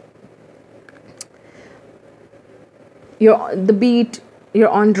to beat your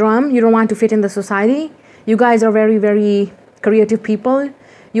own drum. You don't want to fit in the society. You guys are very, very creative people.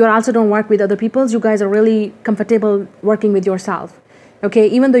 You also don't work with other people. You guys are really comfortable working with yourself. Okay,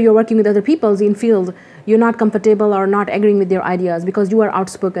 even though you're working with other people in field, you're not comfortable or not agreeing with their ideas because you are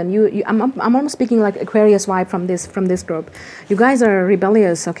outspoken. I'm almost speaking like Aquarius vibe from this group. You guys are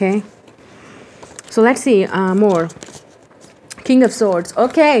rebellious. Okay, so let's see more. King of Swords.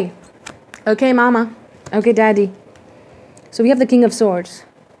 Okay, mama. Okay, daddy. So we have the King of Swords.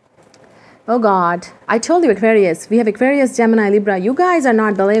 Oh God, I told you, Aquarius. We have Aquarius, Gemini, Libra. You guys are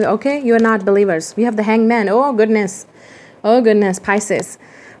not believers, okay? You are not believers. We have the Hangman. Oh goodness, Pisces.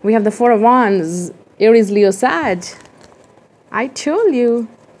 We have the Four of Wands, Aries, Leo, Sag. I told you.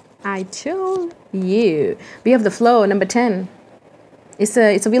 We have the Flow, number 10. It's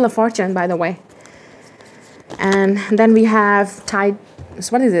a Wheel of Fortune, by the way. And then we have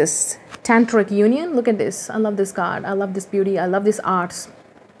what is this? Tantric Union. Look at this. I love this card. I love this beauty. I love this arts.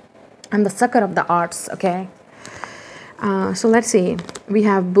 I'm the sucker of the arts, okay? So let's see. We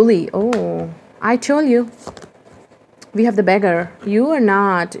have Bully. Oh, I told you. We have the Beggar. You're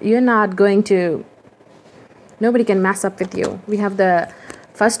not going to, nobody can mess up with you. We have the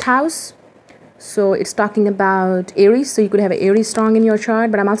first house. So it's talking about Aries. So you could have Aries strong in your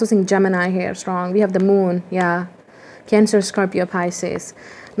chart, but I'm also seeing Gemini here strong. We have the Moon, yeah. Cancer, Scorpio, Pisces.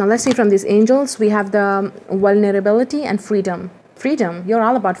 Now let's see from these angels. We have the vulnerability and freedom. Freedom. You're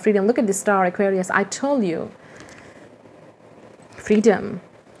all about freedom. Look at this star, Aquarius. I told you. Freedom.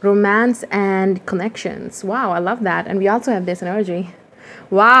 Romance and connections. Wow, I love that. And we also have this energy.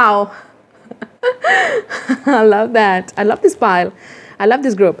 Wow. I love that. I love this pile. I love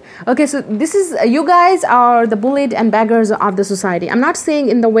this group. Okay, so this is, you guys are the bullied and beggars of the society. I'm not saying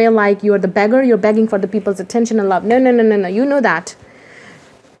in the way like you're the beggar, you're begging for the people's attention and love. No. You know that.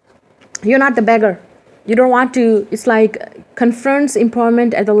 You're not the beggar. You don't want to, it's like confronts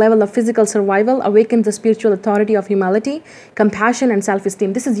empowerment at the level of physical survival, awakens the spiritual authority of humility, compassion, and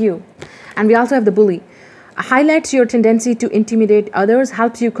self-esteem. This is you. And we also have the bully. Highlights your tendency to intimidate others,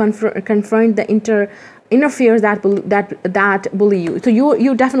 helps you confront the inner fears that bully you. So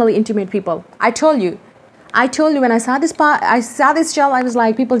you definitely intimidate people. I told you when I saw this shell, I was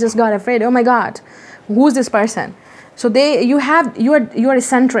like, people just got afraid. Oh my God, who's this person? So you are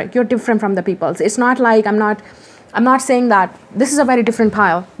eccentric. You're different from the peoples. It's not like I'm not saying that. This is a very different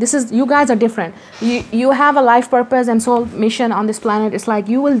pile. You guys are different. You have a life purpose and soul mission on this planet. It's like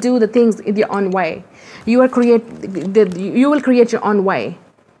you will do the things in your own way. You will create your own way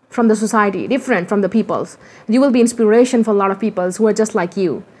from the society, different from the peoples. You will be inspiration for a lot of peoples who are just like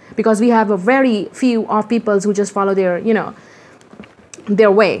you, because we have a very few of peoples who just follow their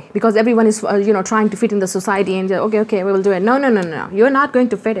way, because everyone is trying to fit in the society and okay, we will do it. No. You're not going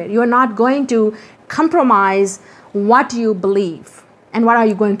to fit it. You're not going to compromise what you believe. And what are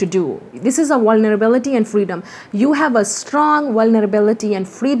you going to do? This is a vulnerability and freedom. You have a strong vulnerability and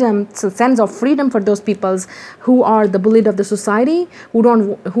freedom, so sense of freedom for those peoples who are the bullied of the society, who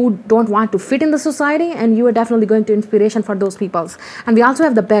don't want to fit in the society, and you are definitely going to inspiration for those peoples. And we also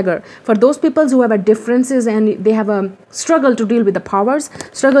have the beggar. For those peoples who have a differences and they have a struggle to deal with the powers,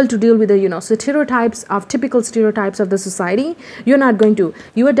 struggle to deal with the stereotypes of typical stereotypes of the society, you are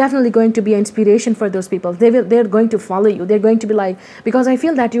definitely going to be an inspiration for those people. They're going to follow you. They're going to be like, because I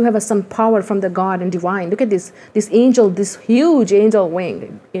feel that you have some power from the God and divine. Look at this angel, this huge angel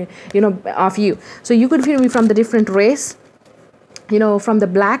wing, of you. So you could feel me from the different race, from the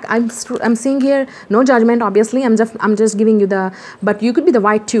black. I'm seeing here, no judgment, obviously. I'm just giving you but you could be the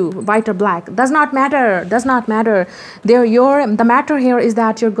white too, white or black. Does not matter. The matter here is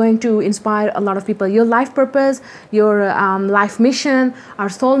that you're going to inspire a lot of people. Your life purpose, your life mission, our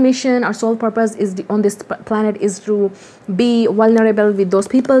soul purpose is on this planet is to be vulnerable with those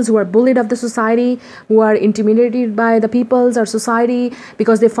peoples who are bullied of the society, who are intimidated by the peoples or society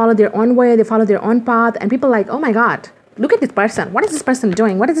because they follow their own way, they follow their own path, and people like, oh my God, look at this person. What is this person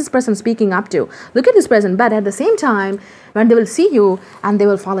doing? What is this person speaking up to? Look at this person. But at the same time, when they will see you and they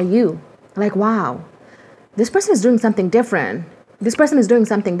will follow you, like, wow, this person is doing something different. This person is doing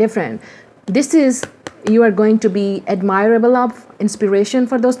something different. This is, you are going to be admirable of, inspiration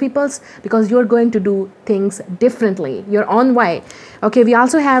for those peoples, because you're going to do things differently, your own way. Okay, we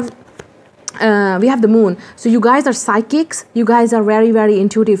also have the moon. So you guys are psychics. You guys are very, very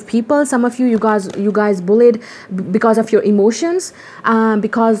intuitive people. Some of you guys bullied because of your emotions,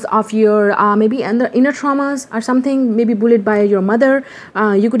 because of your maybe inner traumas or something, maybe bullied by your mother.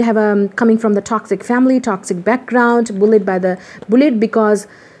 You could have coming from the toxic family, toxic background, bullied because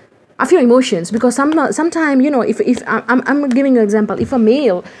of your emotions. Because sometime, you know, if I'm giving you an example, if a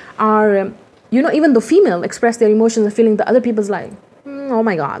male or you know, even the female express their emotions and feeling, the other people's like, oh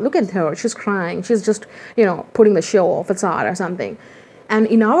my God, look at her, she's crying, she's just, you know, putting the show off facade or something. And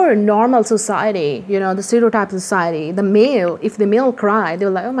in our normal society, you know, the stereotype society, the male, if the male cry, they're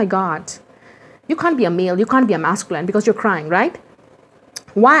like, oh my God, you can't be a male, you can't be a masculine because you're crying, right?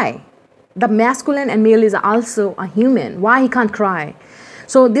 Why? The masculine and male is also a human. Why he can't cry?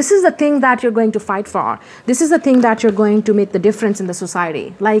 So this is the thing that you're going to fight for. This is the thing that you're going to make the difference in the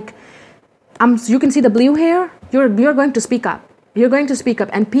society. Like, you can see the blue hair, you're going to speak up. You're going to speak up,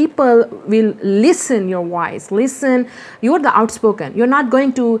 and people will listen your voice. Listen, you're the outspoken. You're not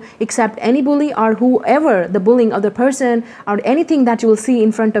going to accept any bully or whoever the bullying other person or anything that you will see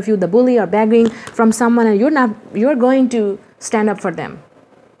in front of you, the bully or begging from someone, and you're going to stand up for them.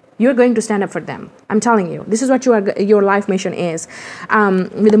 You're going to stand up for them. I'm telling you, this is what your life mission is.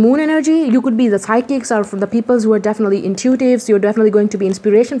 With the moon energy, you could be the psychics or for the people who are definitely intuitives. You're definitely going to be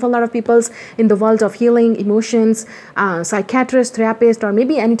inspiration for a lot of people in the world of healing, emotions, psychiatrist, therapist, or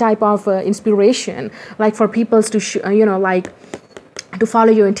maybe any type of inspiration, like for people to, you know, like to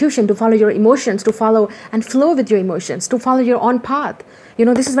follow your intuition, to follow your emotions, to follow and flow with your emotions, to follow your own path. You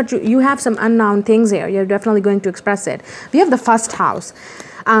know, this is what you have some unknown things here. You're definitely going to express it. We have the first house.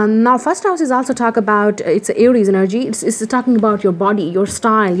 Now, first house is also talk about, it's Aries energy. It's talking about your body, your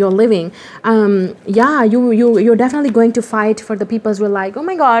style, your living. Yeah, you're definitely going to fight for the people who are like, oh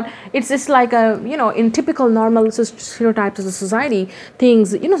my God, it's just like a, you know, in typical normal stereotypes of the society,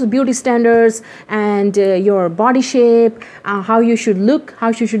 things, you know, so beauty standards and your body shape, how you should look,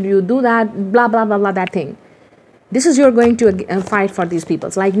 how should you do that, blah, blah, blah, blah, that thing. This is, you're going to fight for these people.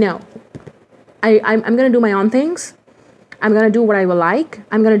 It's like, no, I'm going to do my own things. I'm going to do what I will like.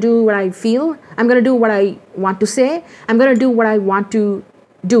 I'm going to do what I feel. I'm going to do what I want to say. I'm going to do what I want to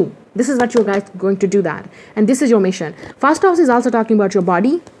do. This is what you guys are going to do that. And this is your mission. First house is also talking about your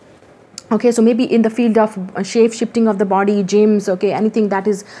body. Okay, so maybe in the field of shape shifting of the body, gyms, okay, anything that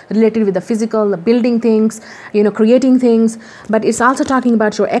is related with the physical, building things, you know, creating things. But it's also talking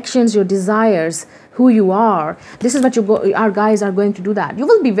about your actions, your desires, who you are. This is what our guys are going to do that. You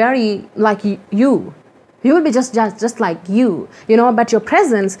will be very like you. You will be just like you know, but your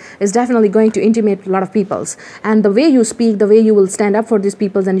presence is definitely going to intimidate a lot of peoples. And the way you speak, the way you will stand up for these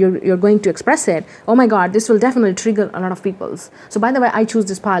peoples and you're going to express it, oh my God, this will definitely trigger a lot of peoples. So by the way, I choose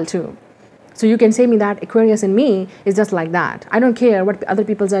this pile too. So you can say me that Aquarius in me is just like that. I don't care what other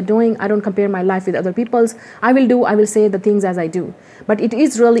peoples are doing. I don't compare my life with other people's. I will say the things as I do. But it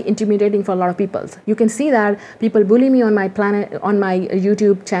is really intimidating for a lot of people. You can see that people bully me on my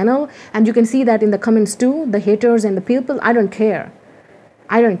YouTube channel, and you can see that in the comments too, the haters and the people. I don't care.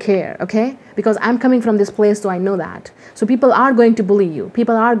 I don't care, okay? Because I'm coming from this place, so I know that. So people are going to bully you.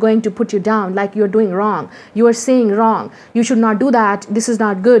 People are going to put you down like you're doing wrong. You are saying wrong. You should not do that. This is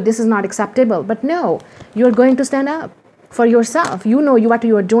not good. This is not acceptable. But no, you're going to stand up for yourself. You know what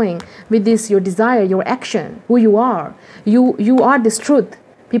you are doing with this, your desire, your action, who you are. You are this truth.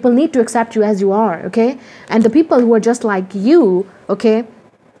 People need to accept you as you are, okay? And the people who are just like you, okay,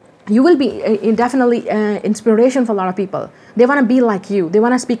 you will be definitely inspiration for a lot of people. They want to be like you. They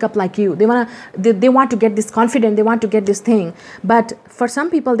want to speak up like you. They want to get this confident. They want to get this thing. But for some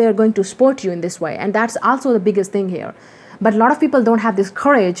people, they are going to support you in this way. And that's also the biggest thing here. But a lot of people don't have this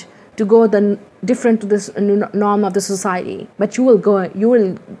courage to go different to this norm of the society. But you will go it.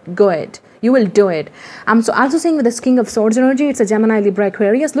 You will do it. So also saying with this King of Swords energy, it's a Gemini, Libra,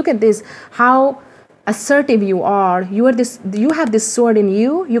 Aquarius. Look at this, how assertive you are. You have this sword in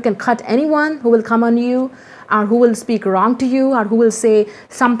you. You can cut anyone who will come on you, or who will speak wrong to you, or who will say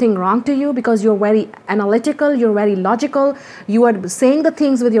something wrong to you, because you're very analytical, you're very logical, you are saying the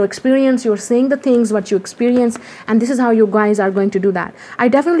things with your experience, you're saying the things what you experience, and this is how you guys are going to do that. I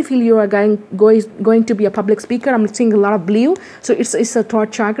definitely feel you are going to be a public speaker. I'm seeing a lot of blue, so it's a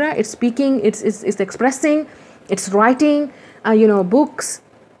throat chakra. It's speaking, it's expressing, it's writing, you know, books,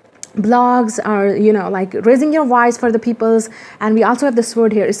 blogs, or like raising your voice for the peoples. And we also have the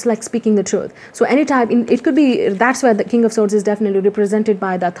sword here. It's like speaking the truth. So anytime it could be, that's where the King of Swords is definitely represented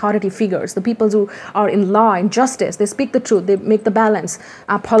by the authority figures, the people who are in law and justice. They speak the truth, they make the balance.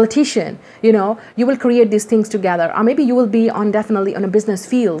 A politician, you will create these things together. Or maybe you will be definitely on a business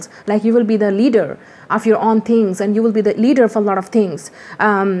field, like you will be the leader of your own things, and you will be the leader of a lot of things,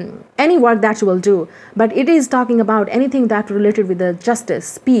 any work that you will do. But it is talking about anything that related with the justice,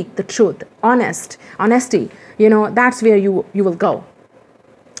 speak the truth, honesty, that's where you will go.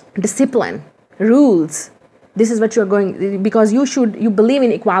 Discipline, rules, this is what you're going, because you believe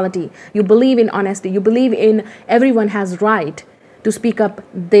in equality, you believe in honesty, you believe in everyone has right to speak up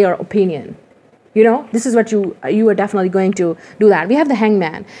their opinion. This is what you are definitely going to do that. We have the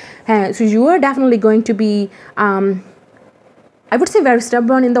Hangman. So you are definitely going to be, I would say, very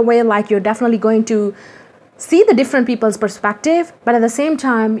stubborn in the way, like you're definitely going to see the different people's perspective, but at the same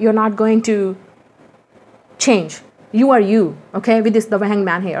time, you're not going to change. You are you, okay, with the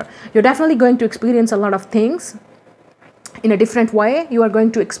Hangman here. You're definitely going to experience a lot of things in a different way. You are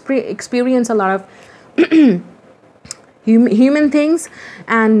going to experience a lot of human things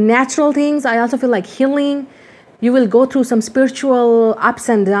and natural things. I also feel like healing. You will go through some spiritual ups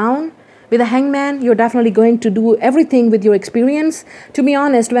and downs. With the Hangman, you're definitely going to do everything with your experience. To be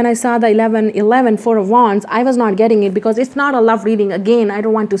honest, when I saw the 11, Four of Wands, I was not getting it, because it's not a love reading. Again, I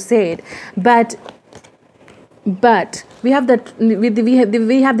don't want to say it, but we have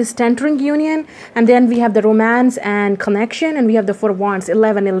we have this tantrum union, and then we have the romance and connection, and we have the Four of Wands,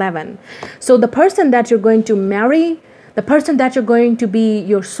 11. So the person that you're going to marry, the person that you're going to be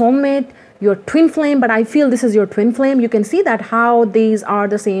your soulmate, your twin flame, but I feel this is your twin flame. You can see that how these are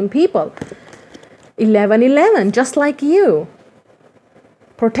the same people. 11, just like you.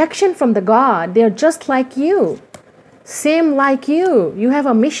 Protection from the God. They're just like you. Same like you. You have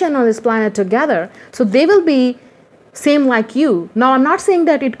a mission on this planet together. So they will be same like you. Now, I'm not saying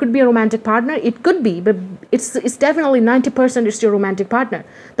that it could be a romantic partner. It could be, but it's definitely 90% is your romantic partner.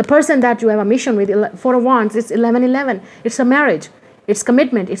 The person that you have a mission with, Four of Wands, it's 11. It's a marriage. It's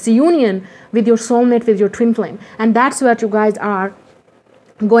commitment. It's a union with your soulmate, with your twin flame. And that's what you guys are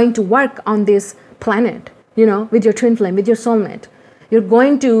going to work on this planet, with your twin flame, with your soulmate. You're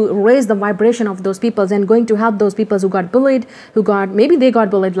going to raise the vibration of those people and going to help those people who got bullied, maybe they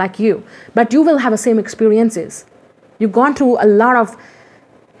got bullied like you, but you will have the same experiences. You've gone through a lot of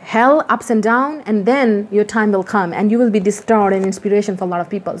hell, ups and downs, and then your time will come and you will be distraught and inspiration for a lot of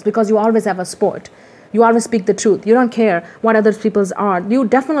people, because you always have a sport. You always speak the truth. You don't care what other people's are. You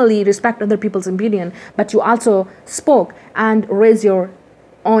definitely respect other people's opinion, but you also spoke and raise your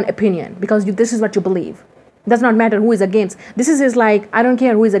own opinion, because this is what you believe. It does not matter who is against. This is like, I don't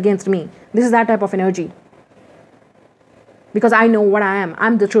care who is against me. This is that type of energy. Because I know what I am.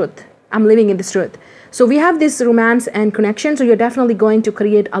 I'm the truth. I'm living in this truth. So we have this romance and connection. So you're definitely going to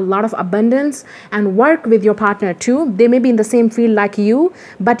create a lot of abundance and work with your partner too. They may be in the same field like you,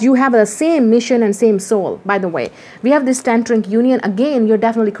 but you have the same mission and same soul, by the way. We have this tantric union. Again, you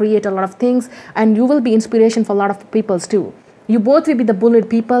definitely create a lot of things, and you will be inspiration for a lot of peoples too. You both will be the bullied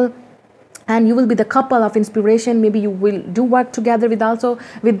people, and you will be the couple of inspiration. Maybe you will do work together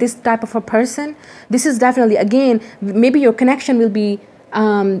with this type of a person. This is definitely, again, maybe your connection will be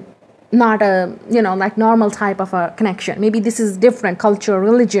not a, like normal type of a connection. Maybe this is different culture,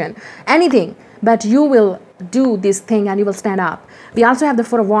 religion, anything, but you will do this thing and you will stand up. We also have the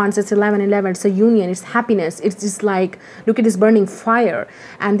Four of Wands. It's 11. It's a union. It's happiness. It's just like, look at this burning fire.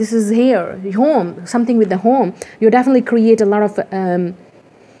 And this is here, home, something with the home. You definitely create a lot of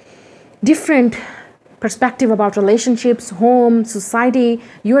different perspective about relationships, home, society.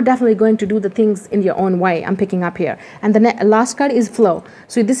 You're definitely going to do the things in your own way. I'm picking up here. And the last card is flow.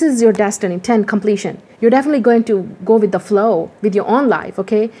 So this is your destiny, 10, completion. You're definitely going to go with the flow with your own life,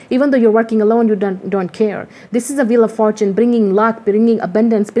 okay? Even though you're working alone, you don't care. This is a wheel of fortune, bringing luck, bringing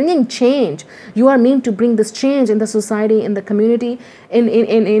abundance, bringing change. You are meant to bring this change in the society, in the community,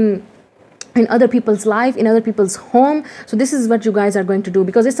 in other people's life, in other people's home. So this is what you guys are going to do,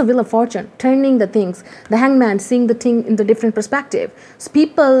 because it's a wheel of fortune, turning the things. The Hangman, seeing the thing in the different perspective. So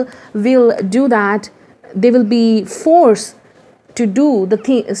people will do that. They will be forced to do the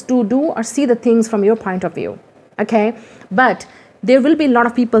things, to do or see the things from your point of view. Okay, but there will be a lot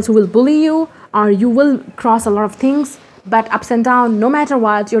of people who will bully you, or you will cross a lot of things. But ups and downs, no matter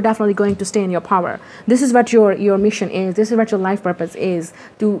what, you're definitely going to stay in your power. This is what your mission is. This is what your life purpose is.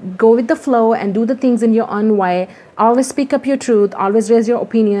 To go with the flow and do the things in your own way. Always speak up your truth. Always raise your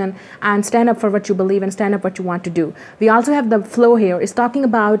opinion and stand up for what you believe and stand up what you want to do. We also have the flow here. It's talking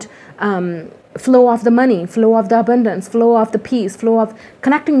about flow of the money, flow of the abundance, flow of the peace, flow of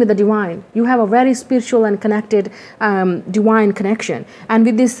connecting with the divine. You have a very spiritual and connected divine connection. And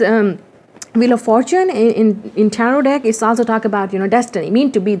with this Wheel of Fortune in tarot deck, it's also talk about, you know, destiny,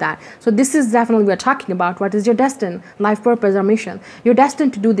 mean to be that. So this is definitely we're talking about what is your destined life purpose or mission. You're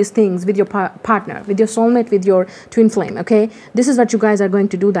destined to do these things with your partner, with your soulmate, with your twin flame. Okay, this is what you guys are going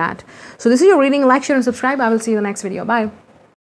to do that. So this is your reading. Like, share, and subscribe. I will see you in the next video. Bye.